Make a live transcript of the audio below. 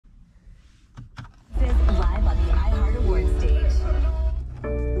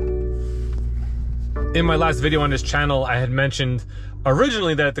In my last video on this channel, I had mentioned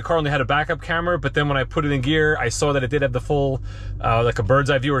originally that the car only had a backup camera, but then when I put it in gear, I saw that it did have the full, like a bird's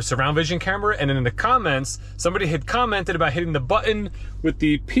eye view or surround vision camera. And then in the comments, somebody had commented about hitting the button with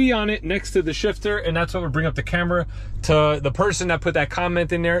the P on it next to the shifter, and that's what would bring up the camera. To the person that put that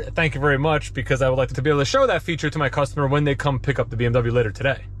comment in there, thank you very much, because I would like to be able to show that feature to my customer when they come pick up the BMW later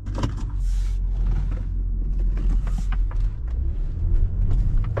today.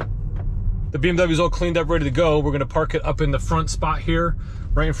 The BMW is all cleaned up, ready to go. We're gonna park it up in the front spot here,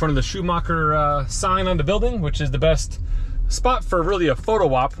 right in front of the Schumacher sign on the building, which is the best spot for really a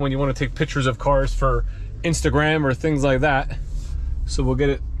photo op when you wanna take pictures of cars for Instagram or things like that. So we'll get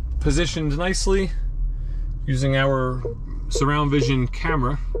it positioned nicely using our surround vision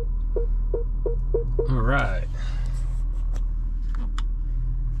camera. All right.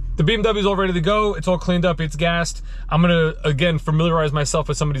 The BMW is all ready to go. It's all cleaned up, it's gassed. I'm gonna, again, familiarize myself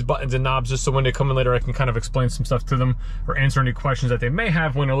with some of these buttons and knobs just so when they come in later, I can kind of explain some stuff to them or answer any questions that they may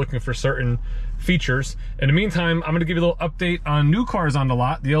have when they're looking for certain features. In the meantime, I'm gonna give you a little update on new cars on the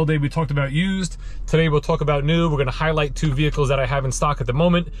lot. The other day we talked about used. Today we'll talk about new. We're gonna highlight 2 vehicles that I have in stock at the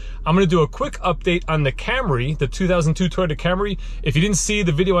moment. I'm gonna do a quick update on the Camry, the 2002 Toyota Camry. If you didn't see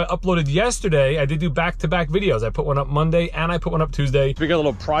the video I uploaded yesterday, I did do back-to-back videos. I put one up Monday and I put one up Tuesday. We got a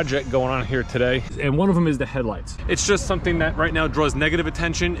little project going on here today, and one of them is the headlights. It's just something that right now draws negative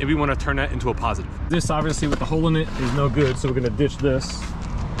attention, and we want to turn that into a positive. This, obviously, with the hole in it, is no good, so we're going to ditch this.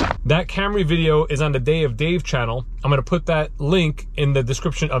 That Camry video is on the Day of Dave channel. I'm going to put that link in the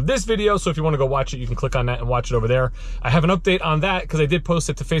description of this video, so if you want to go watch it, you can click on that and watch it over there. I have an update on that because I did post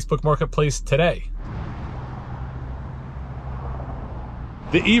it to Facebook Marketplace today.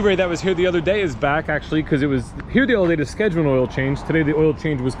 The E-Ray that was here the other day is back, actually, because it was here the other day to schedule an oil change. Today the oil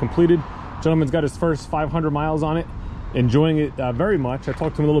change was completed. Gentleman's got his first 500 miles on it, enjoying it very much. I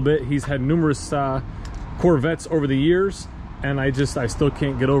talked to him a little bit. He's had numerous Corvettes over the years, and I still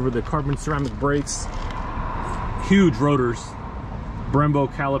can't get over the carbon ceramic brakes, huge rotors,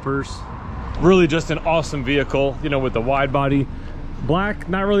 Brembo calipers. Really just an awesome vehicle, you know, with the wide body. Black,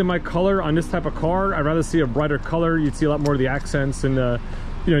 not really my color on this type of car. I'd rather see a brighter color. You'd see a lot more of the accents, and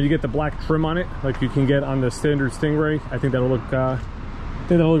you know, you get the black trim on it like you can get on the standard Stingray. I think that'll look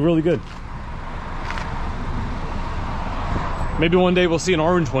really good. Maybe one day we'll see an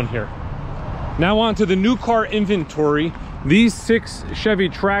orange one here. Now on to the new car inventory. These 6 Chevy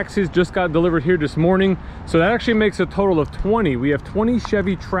Traxes just got delivered here this morning, so that actually makes a total of 20. We have 20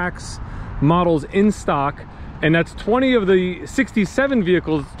 Chevy Trax models in stock, and that's 20 of the 67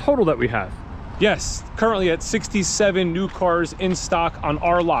 vehicles total that we have. Yes, currently at 67 new cars in stock on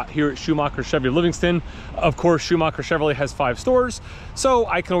our lot here at Schumacher Chevrolet of Livingston. Of course, Schumacher Chevrolet has 5 stores, so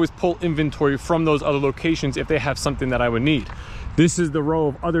I can always pull inventory from those other locations if they have something that I would need. This is the row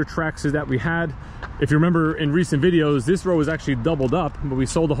of other Traxes that we had. If you remember in recent videos, this row was actually doubled up, but we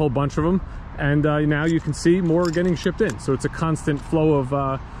sold a whole bunch of them, and now you can see more getting shipped in. So it's a constant flow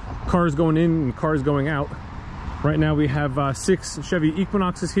of cars going in and cars going out. Right now we have 6 Chevy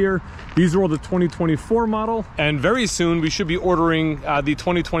Equinoxes here. These are all the 2024 model. And very soon we should be ordering the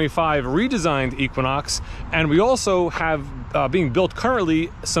 2025 redesigned Equinox. And we also have being built currently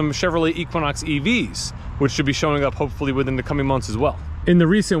some Chevrolet Equinox EVs, which should be showing up hopefully within the coming months as well. In the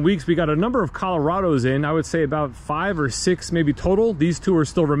recent weeks, we got a number of Colorados in. I would say about 5 or 6 maybe total. These 2 are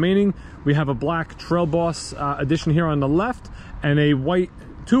still remaining. We have a black Trail Boss edition here on the left and a white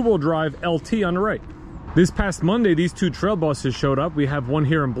 2-wheel drive LT on the right. This past Monday, these 2 Trail Bosses showed up. We have one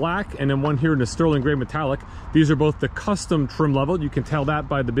here in black and then one here in the sterling gray metallic. These are both the custom trim level. You can tell that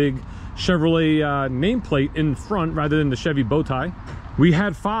by the big Chevrolet nameplate in front rather than the Chevy bow tie. We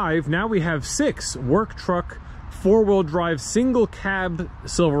had 5, now we have 6 work truck 4-wheel drive single cab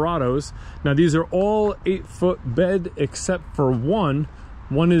Silverados. Now these are all 8-foot bed except for one.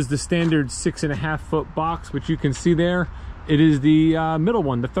 One is the standard 6.5-foot box, which you can see there. It is the middle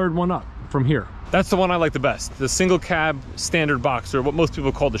one, the 3rd one up from here. That's the one I like the best, the single cab standard box, or what most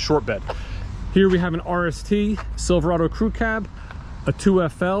people call the short bed. Here we have an RST Silverado crew cab, a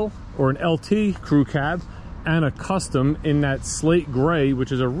 2FL or an LT crew cab, and a custom in that slate gray,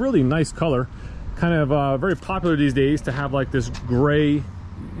 which is a really nice color. Kind of very popular these days to have like this gray,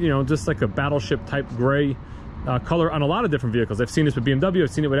 you know, just like a battleship type gray color on a lot of different vehicles. I've seen this with BMW,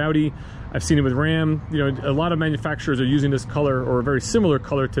 I've seen it with Audi, I've seen it with Ram. You know, a lot of manufacturers are using this color or a very similar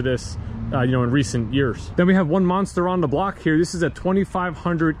color to this, you know, in recent years. Then we have one monster on the block here. This is a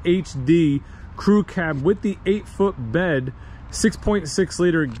 2500 HD crew cab with the 8-foot bed, 6.6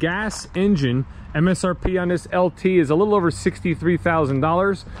 liter gas engine. MSRP on this LT is a little over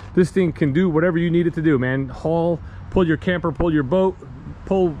 $63,000. This thing can do whatever you need it to do, man. Haul, pull your camper, pull your boat,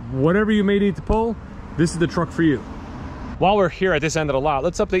 pull whatever you may need to pull. this is the truck for you. While we're here at this end of the lot,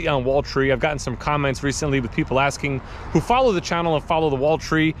 let's update you on Wall Tree. I've gotten some comments recently with people asking who follow the channel and follow the Wall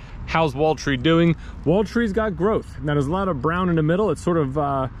Tree, how's Wall Tree doing? Wall Tree's got growth. Now there's a lot of brown in the middle. It's sort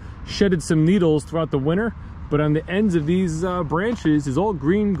of shedded some needles throughout the winter, but on the ends of these branches is all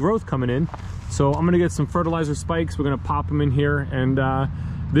green growth coming in. So I'm gonna get some fertilizer spikes. We're gonna pop them in here, and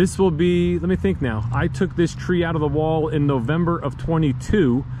this will be, let me think now. I took this tree out of the wall in November of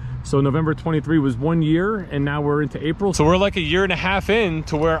 22. So November 23 was 1 year, and now we're into April. So we're like a year and a half in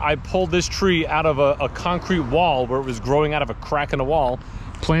to where I pulled this tree out of a concrete wall where it was growing out of a crack in the wall,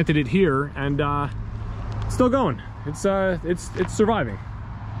 planted it here, and it's still going. It's surviving.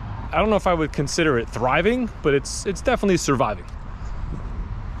 I don't know if I would consider it thriving, but it's definitely surviving.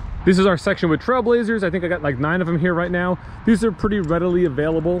 This is our section with Trailblazers. I think I got like 9 of them here right now. These are pretty readily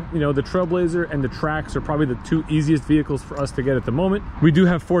available. You know, the Trailblazer and the Trax are probably the 2 easiest vehicles for us to get at the moment. We do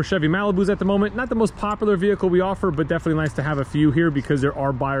have 4 Chevy Malibus at the moment. Not the most popular vehicle we offer, but definitely nice to have a few here because there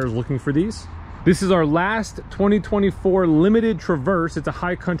are buyers looking for these. This is our last 2024 limited Traverse. It's a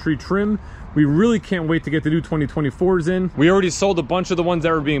high country trim. We really can't wait to get the new 2024s in. We already sold a bunch of the ones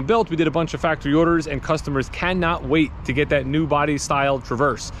that were being built. We did a bunch of factory orders, and customers cannot wait to get that new body style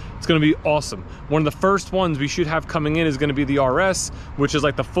Traverse. It's gonna be awesome. One of the first ones we should have coming in is gonna be the RS, which is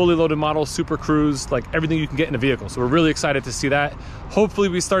like the fully loaded model, Super Cruise, like everything you can get in a vehicle. So we're really excited to see that. Hopefully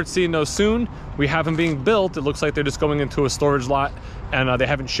we start seeing those soon. We have them being built. It looks like they're just going into a storage lot, and they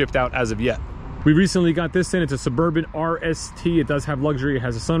haven't shipped out as of yet. We recently got this in. It's a Suburban RST. It does have luxury. It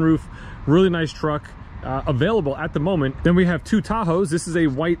has a sunroof. Really nice truck. Available at the moment. Then we have 2 Tahoes. This is a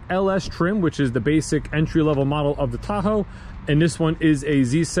white LS trim, which is the basic entry-level model of the Tahoe. And this one is a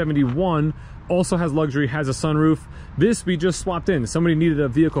Z71. Also has luxury, has a sunroof. This we just swapped in. Somebody needed a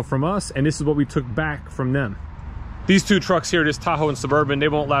vehicle from us, and this is what we took back from them. These 2 trucks here, this Tahoe and Suburban, they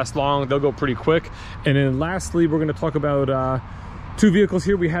won't last long. They'll go pretty quick. And then lastly, we're going to talk about 2 vehicles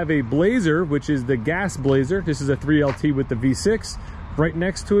here. We have a Blazer, which is the gas Blazer. This is a 3LT with the V6. Right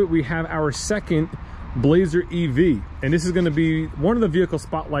next to it, we have our second Blazer EV. And this is going to be one of the vehicle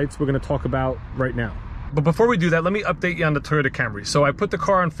spotlights we're going to talk about right now. But before we do that, let me update you on the Toyota Camry. So I put the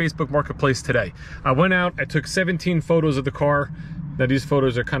car on Facebook Marketplace today. I went out, I took 17 photos of the car. Now these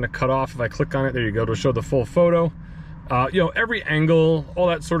photos are kind of cut off. If I click on it, there you go, it'll show the full photo. You know, every angle, all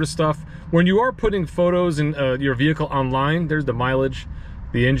that sort of stuff. When you are putting photos in your vehicle online, there's the mileage,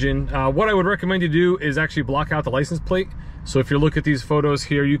 the engine. What I would recommend you do is actually block out the license plate. So if you look at these photos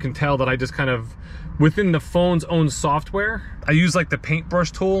here, you can tell that I just kind of, within the phone's own software, I use like the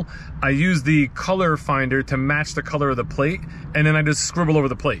paintbrush tool. I use the color finder to match the color of the plate, and then I just scribble over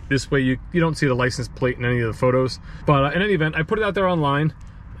the plate. This way you don't see the license plate in any of the photos. But in any event, I put it out there online.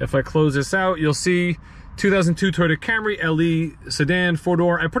 If I close this out, you'll see 2002 Toyota Camry LE sedan,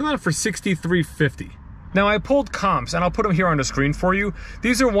 4-door. I put it on for $63.50. Now I pulled comps, and I'll put them here on the screen for you.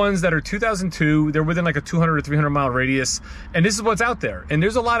 These are ones that are 2002. They're within like a 200 or 300 mile radius, and this is what's out there. And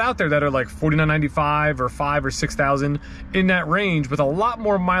there's a lot out there that are like $49.95 or $5,000 or $6,000 in that range, with a lot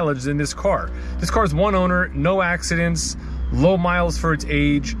more mileage than this car. This car's 1 owner, no accidents, low miles for its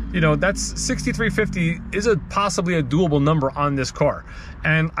age. You know, that's $63.50 is possibly a doable number on this car.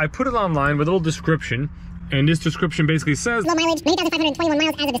 And I put it online with a little description. And this description basically says, low mileage, 90,521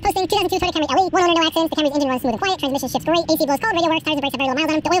 miles as of this posting, 2002 Toyota Camry LE, 1 owner, no accidents, the Camry's engine runs smooth and quiet, transmission shifts great, AC blows cold, radio works, tires and brakes have very low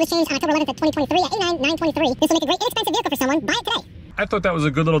miles on them. The oil was changed on October 11th of 2023 at 89,923. This will make a great inexpensive vehicle for someone. Buy it today. I thought that was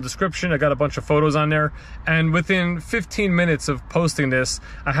a good little description. I got a bunch of photos on there, and within 15 minutes of posting this,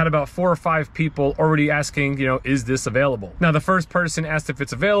 I had about 4 or 5 people already asking, you know, is this available? Now, the first person asked if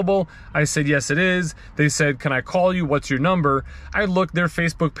it's available. I said, yes, it is. They said, can I call you? What's your number? I looked, their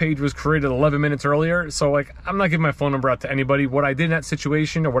Facebook page was created 11 minutes earlier. So like, I'm not giving my phone number out to anybody. What I did in that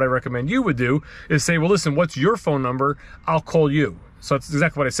situation, or what I recommend you would do, is say, well, listen, what's your phone number? I'll call you. So it's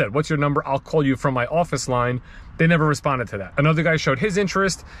exactly what I said. What's your number? I'll call you from my office line. They never responded to that. Another guy showed his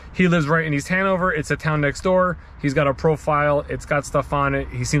interest. He lives right in East Hanover. It's a town next door. He's got a profile. It's got stuff on it.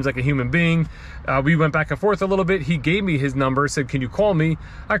 He seems like a human being. We went back and forth a little bit. He gave me his number, said, can you call me?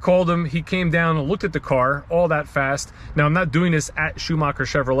 I called him. He came down and looked at the car all that fast. Now, I'm not doing this at Schumacher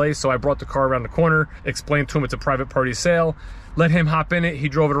Chevrolet, so I brought the car around the corner, explained to him it's a private party sale, let him hop in it. He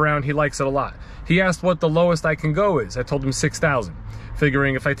drove it around. He likes it a lot. He asked what the lowest I can go is. I told him $6,000.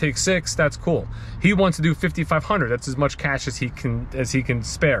 Figuring if I take 6, that's cool. He wants to do $5,500. That's as much cash as he can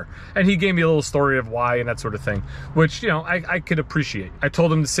spare. And he gave me a little story of why and that sort of thing, which, you know, I could appreciate. I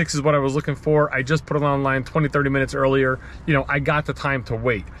told him the 6 is what I was looking for. I just put it online 20, 30 minutes earlier. You know, I got the time to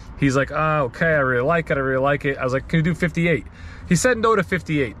wait. He's like, oh, okay, I really like it. I really like it. I was like, can you do 58? He said no to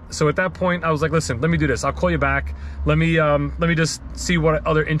 58. So at that point, I was like, listen, let me do this. I'll call you back. Let me just see what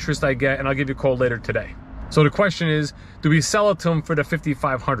other interest I get, and I'll give you a call later today. So the question is, do we sell it to him for the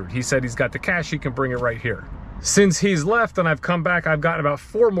 $5,500? He said he's got the cash, he can bring it right here. Since he's left and I've come back, I've gotten about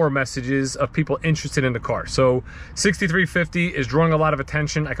 4 more messages of people interested in the car. So $6,350 is drawing a lot of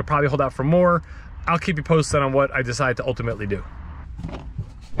attention. I could probably hold out for more. I'll keep you posted on what I decide to ultimately do.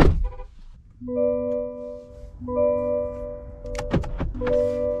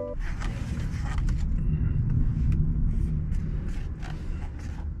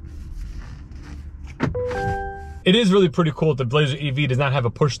 It is really pretty cool that the Blazer EV does not have a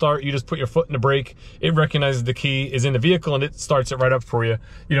push start. You just put your foot in the brake, it recognizes the key is in the vehicle, and it starts it right up for you.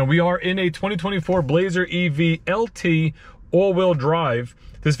 You know, we are in a 2024 Blazer EV LT all-wheel drive.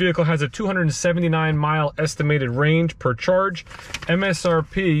 This vehicle has a 279-mile estimated range per charge,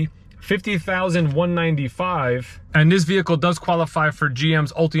 MSRP $50,195, and this vehicle does qualify for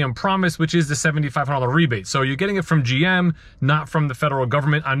GM's Ultium Promise, which is the $7,500 rebate. So you're getting it from GM, not from the federal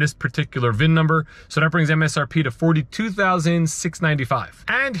government on this particular VIN number. So that brings MSRP to $42,695.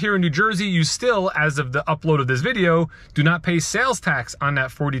 And here in New Jersey, you still, as of the upload of this video, do not pay sales tax on that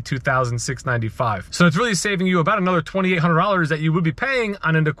 $42,695. So it's really saving you about another $2,800 that you would be paying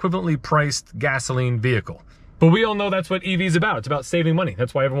on an equivalently priced gasoline vehicle. But we all know that's what EV is about. It's about saving money.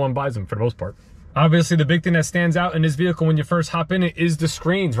 That's why everyone buys them for the most part. Obviously, the big thing that stands out in this vehicle when you first hop in it is the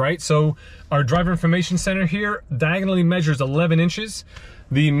screens, right? So our driver information center here diagonally measures 11 inches.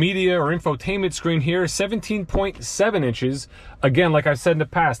 The media or infotainment screen here, 17.7 inches. Again, like I've said in the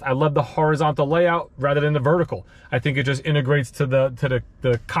past, I love the horizontal layout rather than the vertical. I think it just integrates to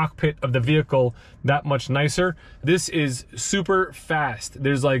the cockpit of the vehicle that much nicer. This is super fast.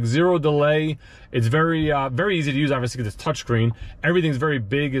 There's like zero delay. It's very easy to use, obviously, because it's touchscreen. Everything's very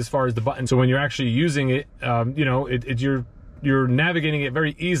big as far as the buttons. So when you're actually using it, you know, you're navigating it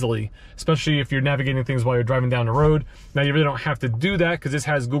very easily, especially if you're navigating things while you're driving down the road. Now, you really don't have to do that because this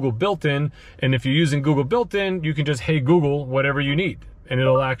has Google built in. And if you're using Google built in, you can just, hey, Google, whatever you need. And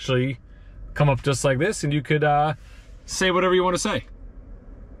it'll actually come up just like this. And you could say whatever you want to say.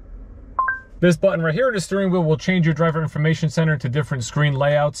 This button right here on the steering wheel will change your driver information center to different screen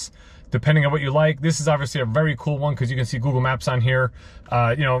layouts, depending on what you like. This is obviously a very cool one because you can see Google Maps on here,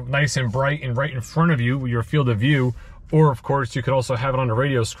 you know, nice and bright and right in front of you, your field of view. Or of course, you could also have it on the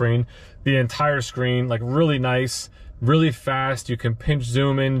radio screen, the entire screen, like really nice, really fast. You can pinch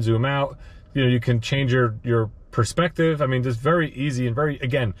zoom in, zoom out. You know, you can change your perspective. I mean, just very easy and very,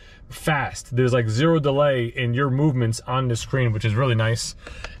 again, fast. There's like zero delay in your movements on the screen, which is really nice.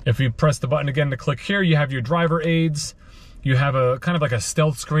 If you press the button again to click here, you have your driver aids. You have a kind of like a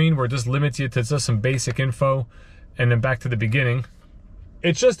stealth screen where it just limits you to just some basic info, and then back to the beginning.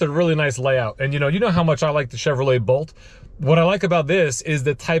 It's just a really nice layout. And you know how much I like the Chevrolet Bolt. What I like about this is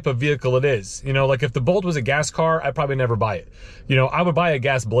the type of vehicle it is. You know, like if the Bolt was a gas car, I'd probably never buy it. You know, I would buy a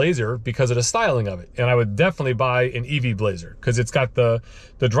gas Blazer because of the styling of it. And I would definitely buy an EV Blazer because it's got the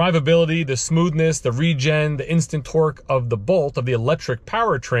drivability, the smoothness, the regen, the instant torque of the Bolt, of the electric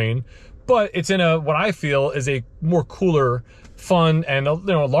powertrain. But it's in what I feel is a more cooler, fun, and a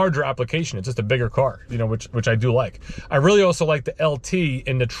larger application. It's just a bigger car, which I do like. I really also like the LT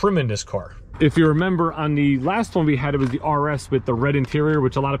in the trim in this car. If you remember, on the last one we had, it was the RS with the red interior,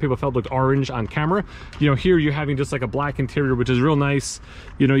 which a lot of people felt looked orange on camera. Here you're having just like a black interior, which is real nice.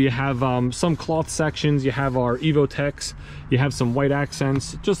 You have some cloth sections, you have our Evotex, you have some white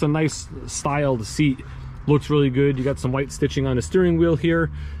accents, just a nice styled seat. Looks really good. You got some white stitching on the steering wheel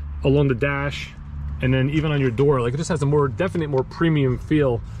here, along the dash, and then even on your door. Like, it just has a more definite, more premium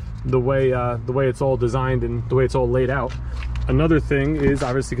feel, the way it's all designed and the way it's all laid out. Another thing is,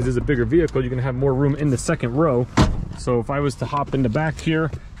 obviously, because it's a bigger vehicle, you're gonna have more room in the second row. So if I was to hop in the back here,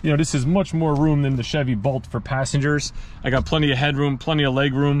 this is much more room than the Chevy Bolt for passengers. I got plenty of headroom, plenty of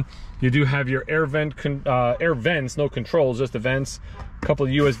leg room. You do have your air vents, no controls, just the vents, a couple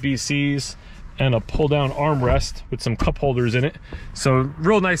of USB-Cs, and a pull-down armrest with some cup holders in it. So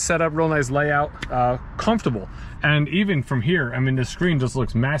real nice setup, real nice layout, comfortable. And even from here, I mean, the screen just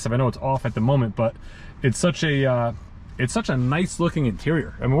looks massive. I know it's off at the moment, but it's such a nice looking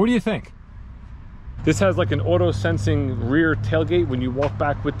interior. I mean, what do you think? This has like an auto sensing rear tailgate. When you walk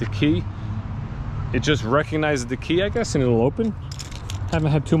back with the key, it just recognizes the key, I guess, and it'll open.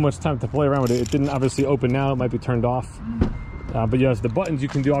 Haven't had too much time to play around with it. It didn't obviously open now, it might be turned off. But yes, the buttons you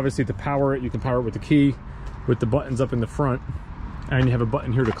can do obviously to power it. You can power it with the key, with the buttons up in the front, and you have a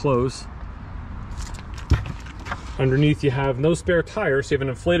button here to close. Underneath you have no spare tires, so you have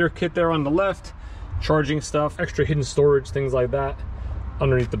an inflator kit there on the left, charging stuff, extra hidden storage, things like that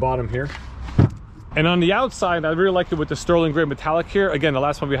underneath the bottom here. And on the outside, I really like it with the sterling gray metallic here. Again, the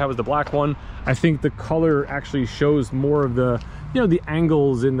last one we had was the black one. I think the color actually shows more of the, the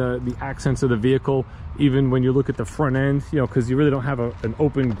angles and the accents of the vehicle. even when you look at the front end, you know, because you really don't have an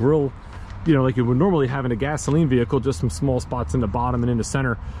open grill, you know, like you would normally have in a gasoline vehicle, just some small spots in the bottom and in the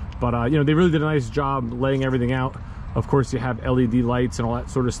center. But you know, they really did a nice job laying everything out. Of course, you have LED lights and all that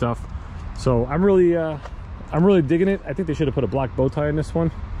sort of stuff. So I'm really digging it. I think they should have put a black bow tie in this one,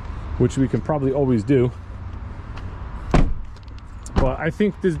 which we can probably always do. But I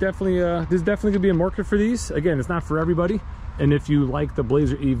think there's definitely gonna be a market for these. Again, it's not for everybody. And if you like the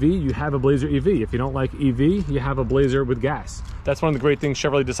Blazer EV, you have a Blazer EV. If you don't like EV, you have a Blazer with gas. That's one of the great things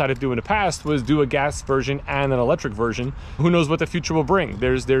Chevrolet decided to do in the past, was do a gas version and an electric version. Who knows what the future will bring?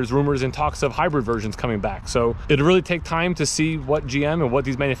 There's rumors and talks of hybrid versions coming back. So it'll really take time to see what GM and what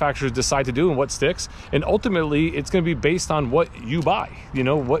these manufacturers decide to do and what sticks. And ultimately, it's going to be based on what you buy. You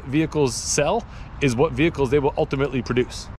know, what vehicles sell is what vehicles they will ultimately produce.